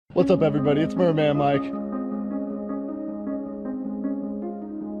What's up, everybody? It's Merman Mike.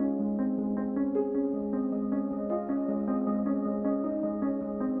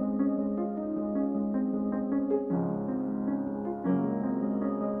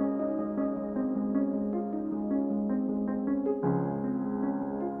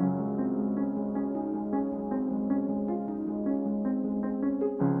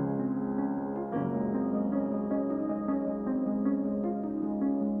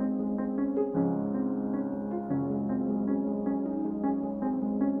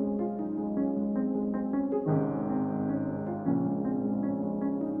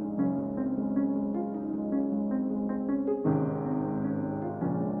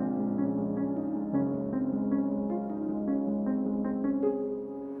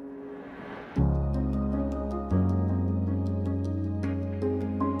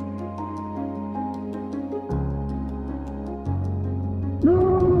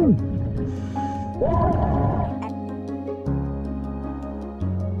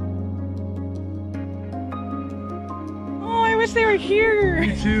 Oh, I wish they were here.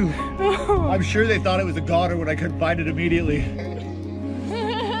 Me too. Oh. I'm sure they thought it was a goner when I couldn't find it immediately. Give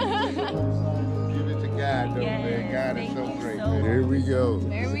it to God, though, man. God is so great. Here we go.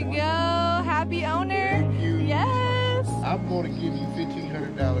 There we go. Happy owner. Thank you. Yes. I'm going to give you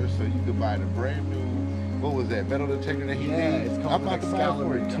 $1,500 so you can buy the brand new, what was that, metal detector that he Yeah, needs? it's called I'm about to buy it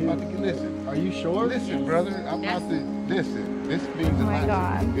for you. I'm about to listen. Are you sure? Listen, brother. I'm about to listen. This means Oh my a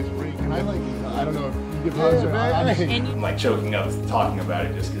lot. God. It's ringing. I don't know if you give hugs or I'm like choking up talking about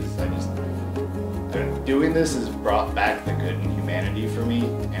it just because doing this has brought back the good in humanity for me,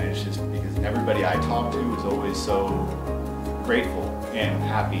 and it's just because everybody I talk to is always so grateful and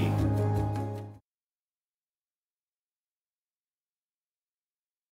happy